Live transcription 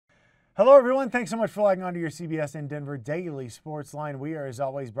Hello, everyone. Thanks so much for logging on to your CBSN Denver Daily Sports Line. We are, as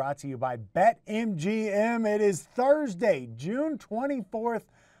always, brought to you by BetMGM. It is Thursday, June 24th.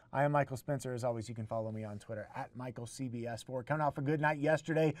 I am Michael Spencer. As always, you can follow me on Twitter at MichaelCBS4. Coming off a good night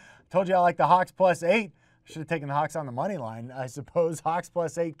yesterday. I told you I like the Hawks +8. Should have taken the Hawks on the money line, I suppose. Hawks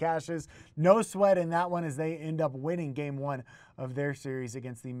 +8 cashes. No sweat in that one as they end up winning game one of their series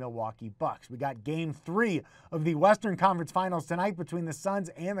against the Milwaukee Bucks. We got game 3 of the Western Conference Finals tonight between the Suns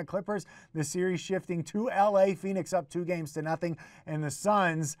and the Clippers. The series shifting to LA. Phoenix up 2-0, and the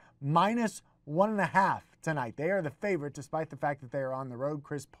Suns -1.5 tonight. They are the favorite despite the fact that they are on the road.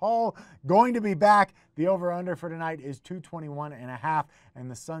 Chris Paul going to be back. The over-under for tonight is 221.5, and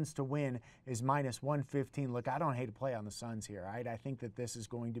the Suns to win is -115. Look, I don't hate to play on the Suns here, right? I think that this is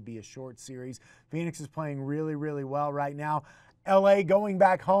going to be a short series. Phoenix is playing really, really well right now. LA going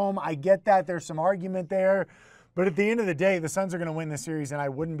back home, I get that. There's some argument there. But at the end of the day, the Suns are going to win this series, and I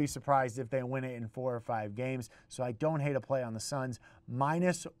wouldn't be surprised if they win it in 4 or 5 games. So I don't hate to play on the Suns.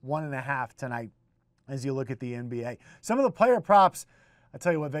 -1.5 tonight as you look at the NBA. Some of the player props, I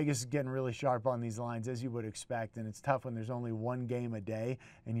tell you what, Vegas is getting really sharp on these lines, as you would expect, and it's tough when there's only one game a day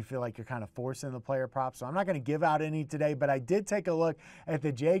and you feel like you're kind of forcing the player props. So I'm not going to give out any today, but I did take a look at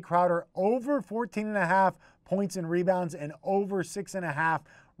the Jay Crowder over 14.5 points and rebounds and over 6.5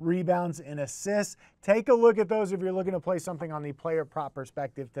 rebounds and assists. Take a look at those if you're looking to play something on the player prop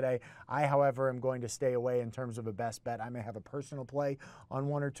perspective today. I, however, am going to stay away in terms of a best bet. I may have a personal play on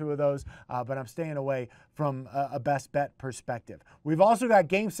 1 or 2 of those, but I'm staying away from a best bet perspective. We've also got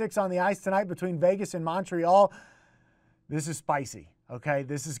Game 6 on the ice tonight between Vegas and Montreal. This is spicy, okay?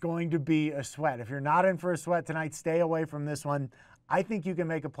 This is going to be a sweat. If you're not in for a sweat tonight, stay away from this one. I think you can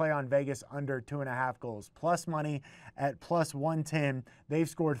make a play on Vegas under 2.5 goals. Plus money at +110. They've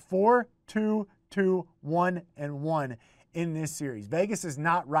scored 4, 2, 2, 1, and 1 in this series. Vegas is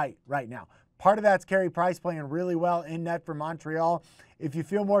not right now. Part of that's Carey Price playing really well in net for Montreal. If you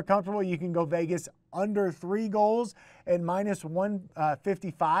feel more comfortable, you can go Vegas under 3 goals at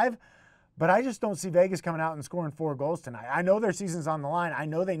 -155. But I just don't see Vegas coming out and scoring 4 goals tonight. I know their season's on the line. I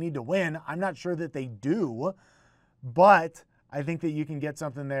know they need to win. I'm not sure that they do, but I think that you can get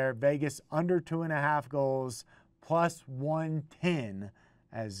something there. Vegas under 2.5 goals, +110,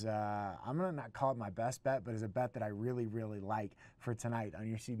 as I'm going to not call it my best bet, but as a bet that I really, really like for tonight on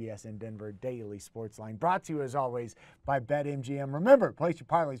your CBSN Denver Daily Sports Line. Brought to you, as always, by BetMGM. Remember, place your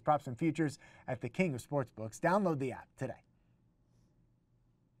parlays, props, and futures at the King of Sportsbooks. Download the app today.